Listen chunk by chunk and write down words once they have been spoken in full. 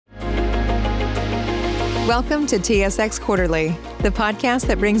Welcome to TSX Quarterly, the podcast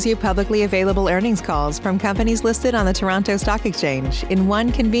that brings you publicly available earnings calls from companies listed on the Toronto Stock Exchange in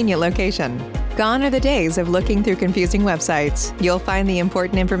one convenient location. Gone are the days of looking through confusing websites. You'll find the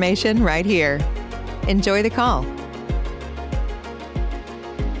important information right here. Enjoy the call.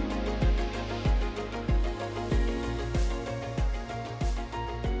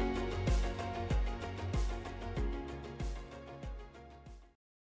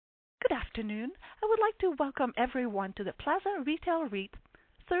 Good afternoon. I would like to welcome everyone to the Plaza Retail REIT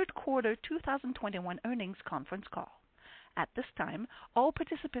third quarter 2021 earnings conference call. At this time, all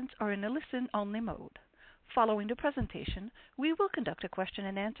participants are in a listen-only mode. Following the presentation, we will conduct a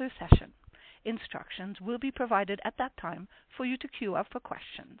question-and-answer session. Instructions will be provided at that time for you to queue up for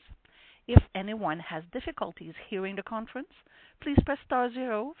questions. If anyone has difficulties hearing the conference, please press star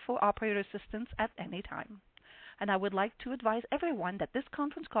 0 for operator assistance at any time. And I would like to advise everyone that this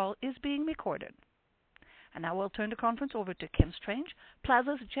conference call is being recorded. And I will turn the conference over to Kim Strange,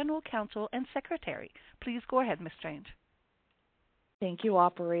 Plaza's General Counsel and Secretary. Please go ahead, Ms. Strange. Thank you,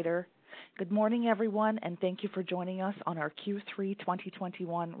 Operator. Good morning, everyone, and thank you for joining us on our Q3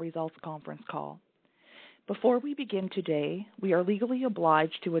 2021 results conference call. Before we begin today, we are legally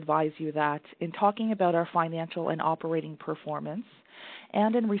obliged to advise you that, in talking about our financial and operating performance,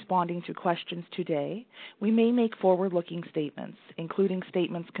 and in responding to questions today, we may make forward-looking statements, including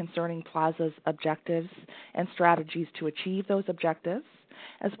statements concerning Plaza's objectives and strategies to achieve those objectives,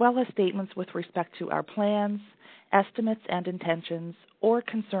 as well as statements with respect to our plans, estimates, and intentions, or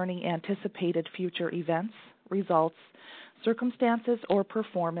concerning anticipated future events, results, circumstances, or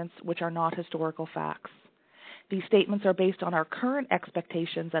performance which are not historical facts. These statements are based on our current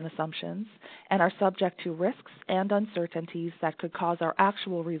expectations and assumptions and are subject to risks and uncertainties that could cause our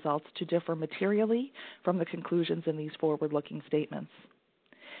actual results to differ materially from the conclusions in these forward-looking statements.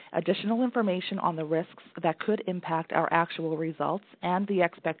 Additional information on the risks that could impact our actual results and the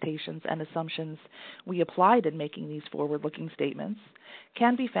expectations and assumptions we applied in making these forward-looking statements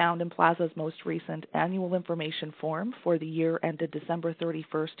can be found in Plaza's most recent annual information form for the year ended December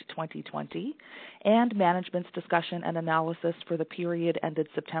 31st, 2020, and management's discussion and analysis for the period ended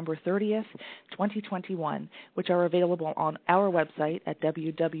September 30th, 2021, which are available on our website at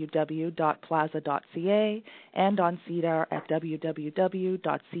www.plaza.ca and on SEDAR at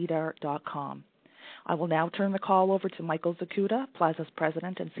www.sedar.com. I will now turn the call over to Michael Zakuta, Plaza's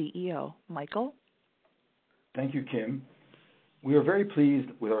President and CEO. Michael? Thank you, Kim. We are very pleased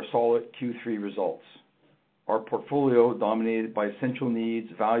with our solid Q3 results. Our portfolio, dominated by essential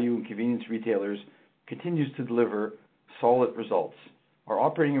needs, value, and convenience retailers, continues to deliver solid results. Our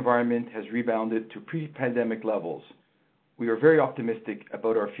operating environment has rebounded to pre-pandemic levels. We are very optimistic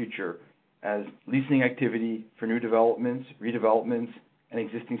about our future as leasing activity for new developments, redevelopments, and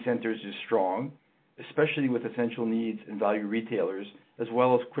existing centers is strong, especially with essential needs and value retailers, as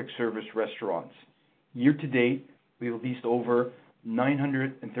well as quick service restaurants. Year to date, we have leased over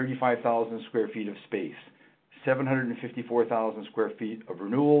 935,000 square feet of space, 754,000 square feet of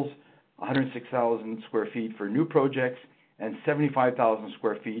renewals, 106,000 square feet for new projects, and 75,000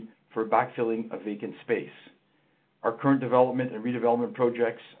 square feet for backfilling of vacant space. Our current development and redevelopment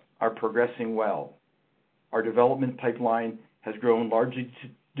projects are progressing well. Our development pipeline has grown largely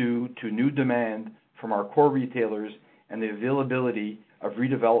due to new demand from our core retailers and the availability of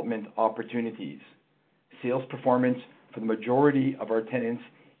redevelopment opportunities. Sales performance for the majority of our tenants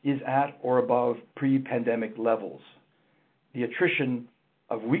is at or above pre-pandemic levels. The attrition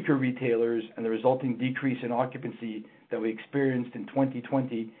of weaker retailers and the resulting decrease in occupancy that we experienced in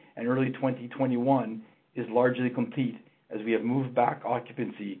 2020 and early 2021 is largely complete as we have moved back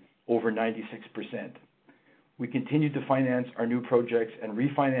occupancy over 96%. We continue to finance our new projects and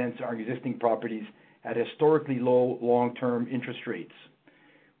refinance our existing properties at historically low long-term interest rates.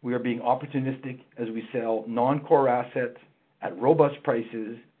 We are being opportunistic as we sell non-core assets at robust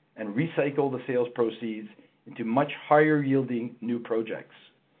prices and recycle the sales proceeds into much higher yielding new projects.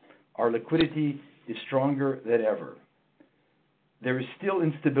 Our liquidity is stronger than ever. There is still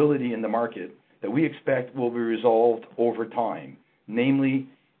instability in the market that we expect will be resolved over time. Namely,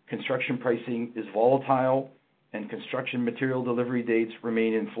 construction pricing is volatile and construction material delivery dates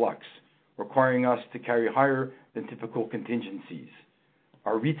remain in flux, requiring us to carry higher than typical contingencies.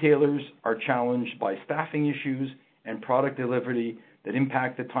 Our retailers are challenged by staffing issues and product delivery that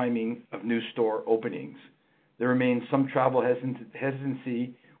impact the timing of new store openings. There remains some travel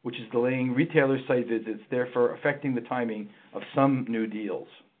hesitancy, which is delaying retailer site visits, therefore affecting the timing of some new deals.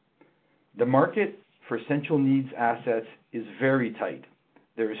 The market for essential needs assets is very tight.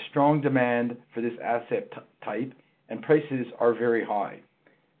 There is strong demand for this asset type, and prices are very high.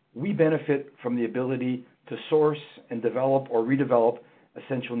 We benefit from the ability to source and develop or redevelop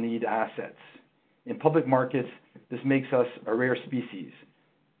essential need assets. In public markets, this makes us a rare species.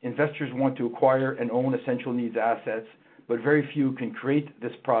 Investors want to acquire and own essential needs assets, but very few can create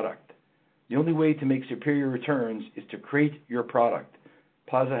this product. The only way to make superior returns is to create your product.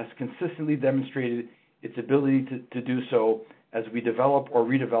 Plaza has consistently demonstrated its ability to do so as we develop or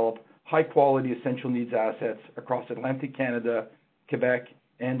redevelop high-quality essential needs assets across Atlantic Canada, Quebec,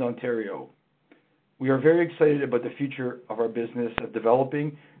 and Ontario. We are very excited about the future of our business of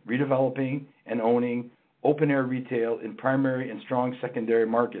developing, redeveloping, and owning open-air retail in primary and strong secondary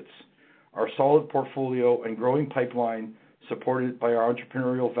markets. Our solid portfolio and growing pipeline, supported by our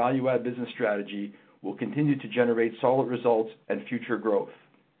entrepreneurial value-add business strategy, will continue to generate solid results and future growth.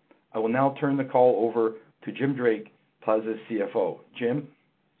 I will now turn the call over to Jim Drake, Plaza's CFO. Jim?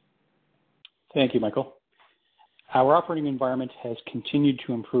 Thank you, Michael. Our operating environment has continued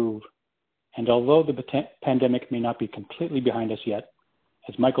to improve, and although the pandemic may not be completely behind us yet,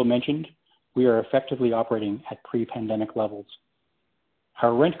 as Michael mentioned, we are effectively operating at pre-pandemic levels.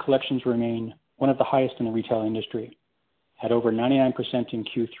 Our rent collections remain one of the highest in the retail industry, at over 99% in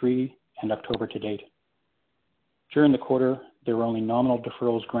Q3 and October to date. During the quarter, there were only nominal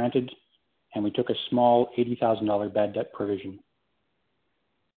deferrals granted, and we took a small $80,000 bad debt provision.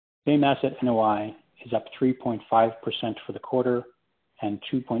 Same asset NOI is up 3.5% for the quarter and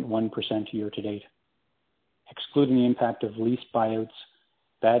 2.1% year to date. Excluding the impact of lease buyouts,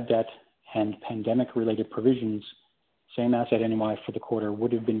 bad debt, and pandemic-related provisions, same asset NOI for the quarter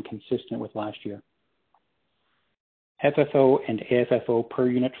would have been consistent with last year. FFO and AFFO per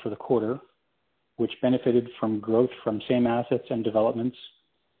unit for the quarter, which benefited from growth from same assets and developments,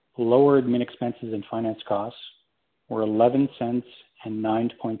 lower admin expenses and finance costs, were 11 cents and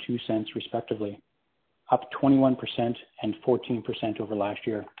 9.2 cents respectively, up 21% and 14% over last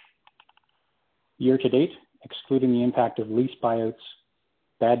year. Year to date, excluding the impact of lease buyouts,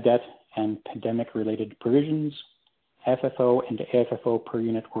 bad debt, and pandemic-related provisions, FFO and AFFO per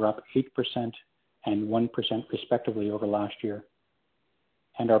unit were up 8% and 1% respectively over last year.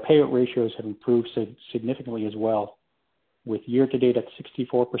 And our payout ratios have improved significantly as well, with year to date at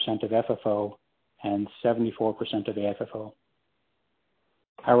 64% of FFO and 74% of AFFO.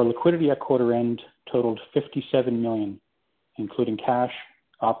 Our liquidity at quarter end totaled $57 million, including cash,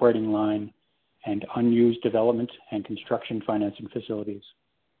 operating line, and unused development and construction financing facilities.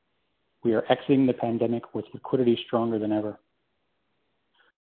 We are exiting the pandemic with liquidity stronger than ever.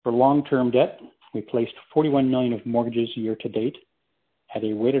 For long-term debt, we placed $41 million of mortgages year to date at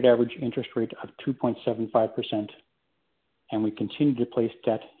a weighted average interest rate of 2.75%, and we continue to place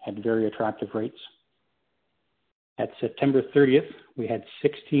debt at very attractive rates. At September 30th, we had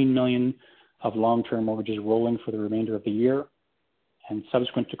 $16 million of long-term mortgages rolling for the remainder of the year, and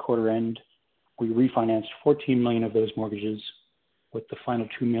subsequent to quarter end, we refinanced $14 million of those mortgages, with the final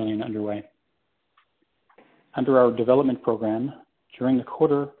 $2 million underway. Under our development program, during the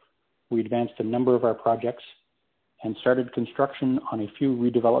quarter, we advanced a number of our projects and started construction on a few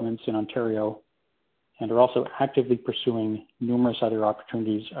redevelopments in Ontario, and are also actively pursuing numerous other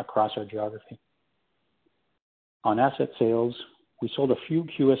opportunities across our geography. On asset sales, we sold a few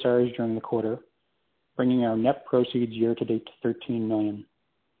QSRs during the quarter, bringing our net proceeds year to date to $13 million.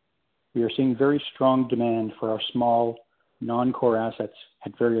 We are seeing very strong demand for our small, non-core assets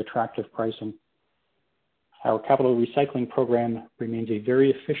at very attractive pricing. Our capital recycling program remains a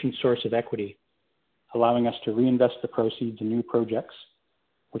very efficient source of equity, allowing us to reinvest the proceeds in new projects,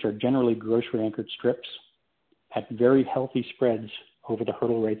 which are generally grocery-anchored strips, at very healthy spreads over the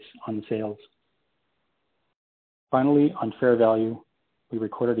hurdle rates on the sales. Finally, on fair value, we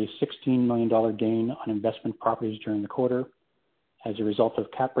recorded a $16 million gain on investment properties during the quarter as a result of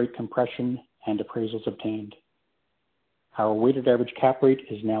cap rate compression and appraisals obtained. Our weighted average cap rate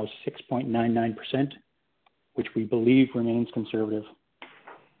is now 6.99%, which we believe remains conservative.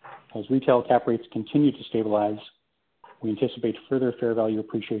 As retail cap rates continue to stabilize, we anticipate further fair value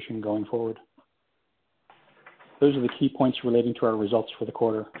appreciation going forward. Those are the key points relating to our results for the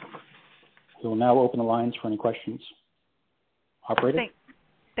quarter. We will now open the lines for any questions. Operator?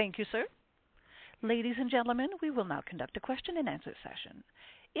 Thank you, sir. Ladies and gentlemen, we will now conduct a question and answer session.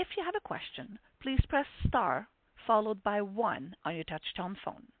 If you have a question, please press star followed by 1 on your touch-tone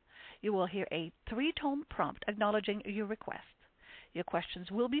phone. You will hear a 3-tone prompt acknowledging your request. Your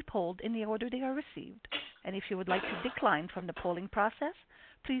questions will be polled in the order they are received, and if you would like to decline from the polling process,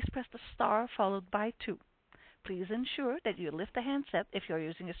 please press the star followed by 2. Please ensure that you lift the handset if you're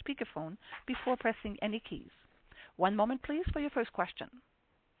using a speakerphone before pressing any keys. One moment, please, for your first question.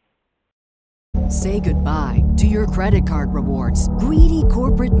 Say goodbye to your credit card rewards. Greedy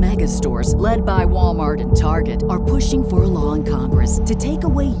corporate mega stores, led by Walmart and Target, are pushing for a law in Congress to take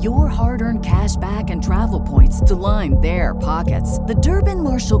away your hard-earned cash back and travel points to line their pockets. The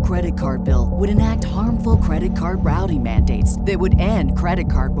Durbin-Marshall credit card bill would enact harmful credit card routing mandates that would end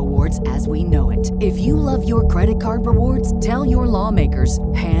credit card rewards as we know it. If you love your credit card rewards, tell your lawmakers,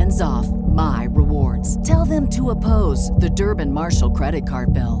 hands off my rewards. Tell them to oppose the Durbin-Marshall credit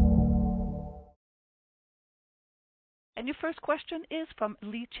card bill. And your first question is from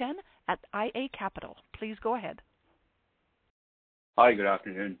Lee Chen at IA Capital. Please go ahead. Hi, good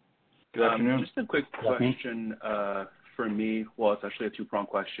afternoon. Good afternoon. Just a quick question for me. Well, it's actually a two-pronged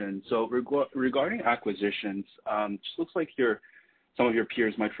question. So regarding acquisitions, just looks like some of your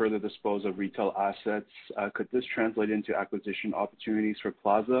peers might further dispose of retail assets. Could this translate into acquisition opportunities for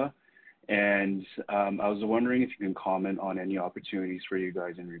Plaza? And I was wondering if you can comment on any opportunities for you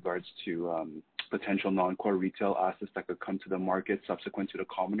guys in regards to potential non-core retail assets that could come to the market subsequent to the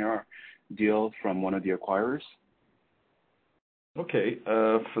Cominar deal from one of the acquirers. Okay.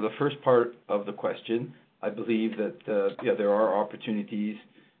 For the first part of the question, I believe that there are opportunities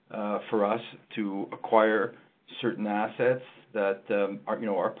for us to acquire certain assets that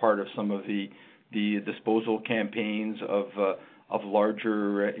are part of some of the disposal campaigns of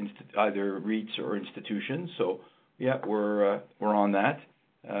larger either REITs or institutions. So yeah, we're on that.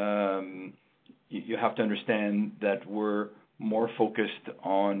 You have to understand that we're more focused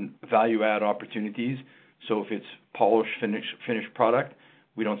on value add opportunities. So if it's polished finished product,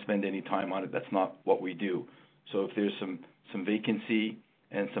 we don't spend any time on it. That's not what we do. So if there's some vacancy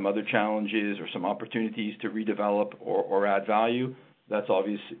and some other challenges or some opportunities to redevelop or add value, that's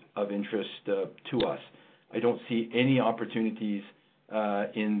obviously of interest to us. I don't see any opportunities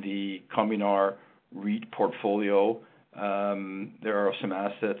in the Cominar REIT portfolio. There are some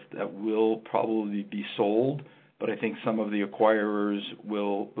assets that will probably be sold, but I think some of the acquirers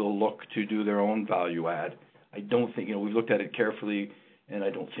will look to do their own value add. I don't think, we've looked at it carefully, and I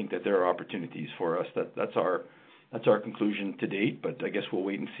don't think that there are opportunities for us. That's our conclusion to date, but I guess we'll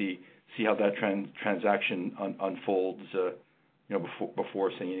wait and see how that transaction unfolds,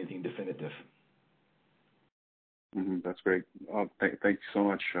 before saying anything definitive. Mm-hmm, that's great. Thank you so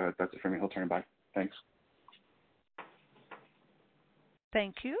much. That's it for me. I'll turn it back. Thanks.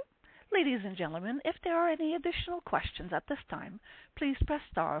 Thank you. Ladies and gentlemen, if there are any additional questions at this time, please press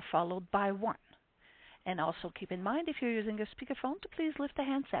star followed by 1. And also keep in mind, if you're using a speakerphone, to please lift the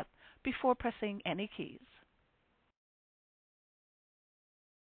handset before pressing any keys.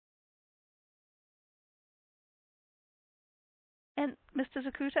 And Mr.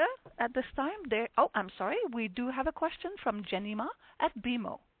 Zakuta, at this time, we do have a question from Jenny Ma at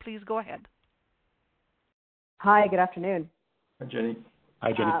BMO. Please go ahead. Hi, good afternoon. Hi, Jenny.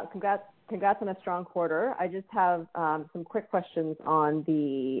 Hi, Jenny. Congrats on a strong quarter. I just have some quick questions on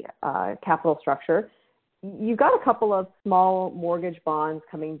the capital structure. You've got a couple of small mortgage bonds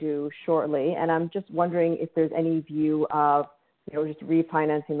coming due shortly, and I'm just wondering if there's any view of, just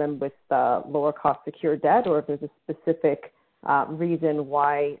refinancing them with lower cost secured debt, or if there's a specific reason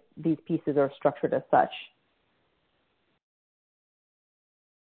why these pieces are structured as such.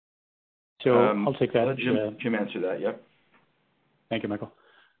 So I'll take that. Let Jim answer that. Yep. Thank you, Michael.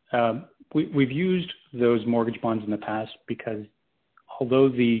 We've used those mortgage bonds in the past because although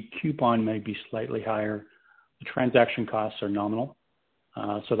the coupon may be slightly higher, the transaction costs are nominal.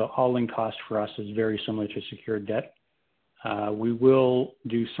 So the all-in cost for us is very similar to secured debt. We will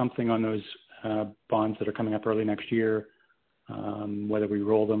do something on those bonds that are coming up early next year, whether we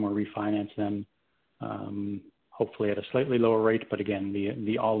roll them or refinance them, hopefully at a slightly lower rate. But again,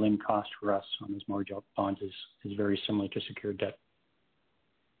 the all-in cost for us on those mortgage bonds is very similar to secured debt.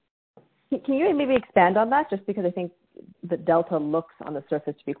 Can you maybe expand on that? Just because I think the delta looks on the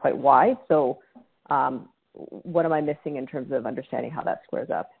surface to be quite wide. So what am I missing in terms of understanding how that squares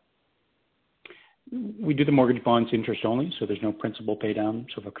up? We do the mortgage bonds interest only, so there's no principal pay down.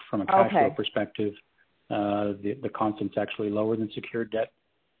 So from a cash flow perspective, the constant's actually lower than secured debt.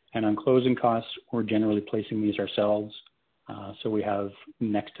 And on closing costs, we're generally placing these ourselves. So we have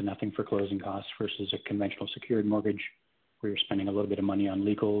next to nothing for closing costs versus a conventional secured mortgage where you're spending a little bit of money on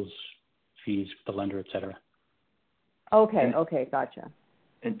legals, fees with the lender, et cetera. Okay, gotcha.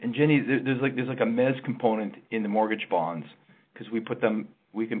 And Jenny, there's like a mezz component in the mortgage bonds because we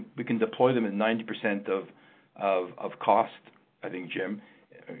can deploy them at 90% of cost. I think, Jim,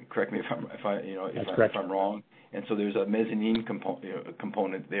 correct me if I'm wrong. And so there's a mezzanine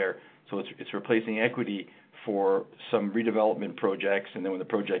component there. So it's replacing equity for some redevelopment projects, and then when the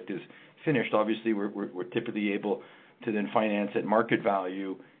project is finished, obviously we're typically able to then finance at market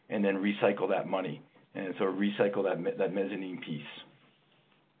value and then recycle that money, and so recycle that mezzanine piece.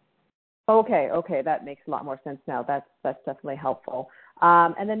 Okay, that makes a lot more sense now. That's definitely helpful.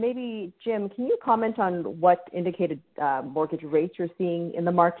 And then maybe, Jim, can you comment on what indicated mortgage rates you're seeing in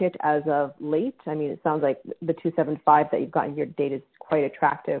the market as of late? I mean, it sounds like the 2.75 that you've gotten year to date is quite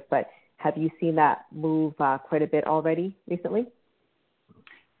attractive, but have you seen that move quite a bit already recently?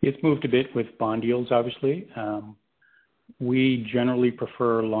 It's moved a bit with bond yields, obviously. We generally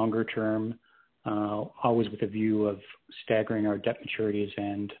prefer longer term, always with a view of staggering our debt maturities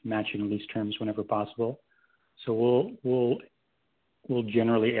and matching lease terms whenever possible. So we'll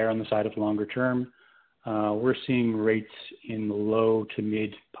generally err on the side of longer term. We're seeing rates in the low to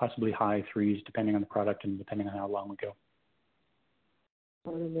mid, possibly high threes, depending on the product and depending on how long we go.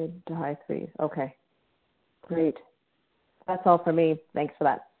 Low to mid to high threes. Okay, great. That's all for me. Thanks for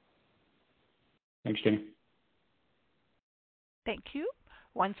that. Thanks, Jenny. Thank you.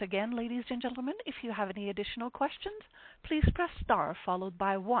 Once again, ladies and gentlemen, if you have any additional questions, please press star followed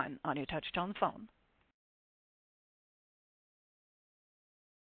by 1 on your touch-tone phone.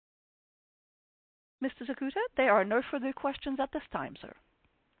 Mr. Zakuta, there are no further questions at this time, sir.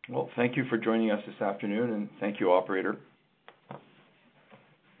 Well, thank you for joining us this afternoon, and thank you, operator.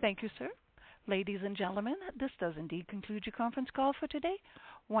 Thank you, sir. Ladies and gentlemen, this does indeed conclude your conference call for today.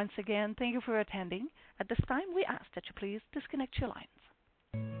 Once again, thank you for attending. At this time, we ask that you please disconnect your lines.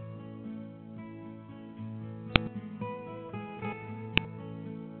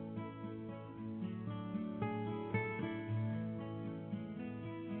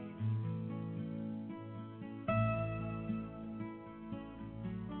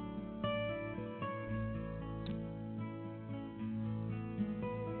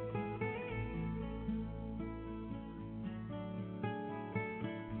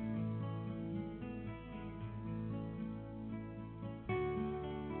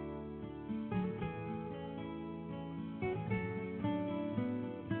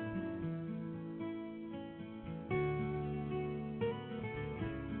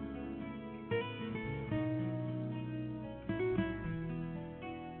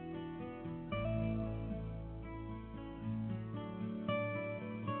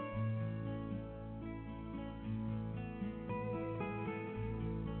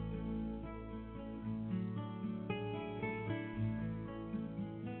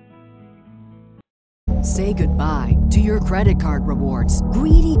 Say goodbye to your credit card rewards.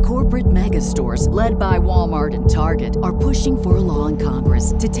 Greedy corporate mega stores, led by Walmart and Target, are pushing for a law in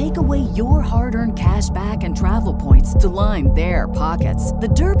Congress to take away your hard-earned cash back and travel points to line their pockets. The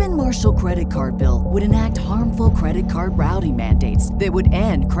Durbin-Marshall credit card bill would enact harmful credit card routing mandates that would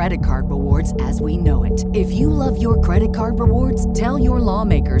end credit card rewards as we know it. If you love your credit card rewards, tell your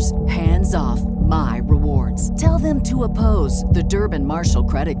lawmakers, hands off my rewards. Tell them to oppose the Durbin-Marshall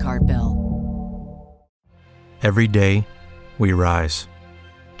credit card bill. Every day, we rise,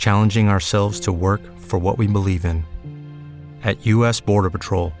 challenging ourselves to work for what we believe in. At U.S. Border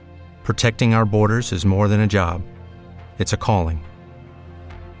Patrol, protecting our borders is more than a job. It's a calling.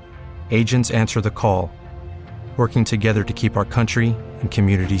 Agents answer the call, working together to keep our country and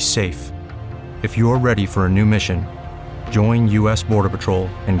communities safe. If you're ready for a new mission, join U.S. Border Patrol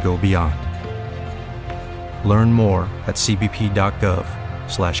and go beyond. Learn more at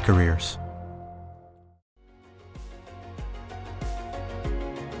cbp.gov/careers.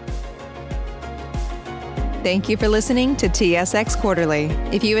 Thank you for listening to TSX Quarterly.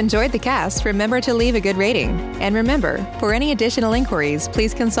 If you enjoyed the cast, remember to leave a good rating. And remember, for any additional inquiries,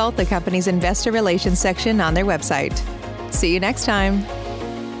 please consult the company's investor relations section on their website. See you next time.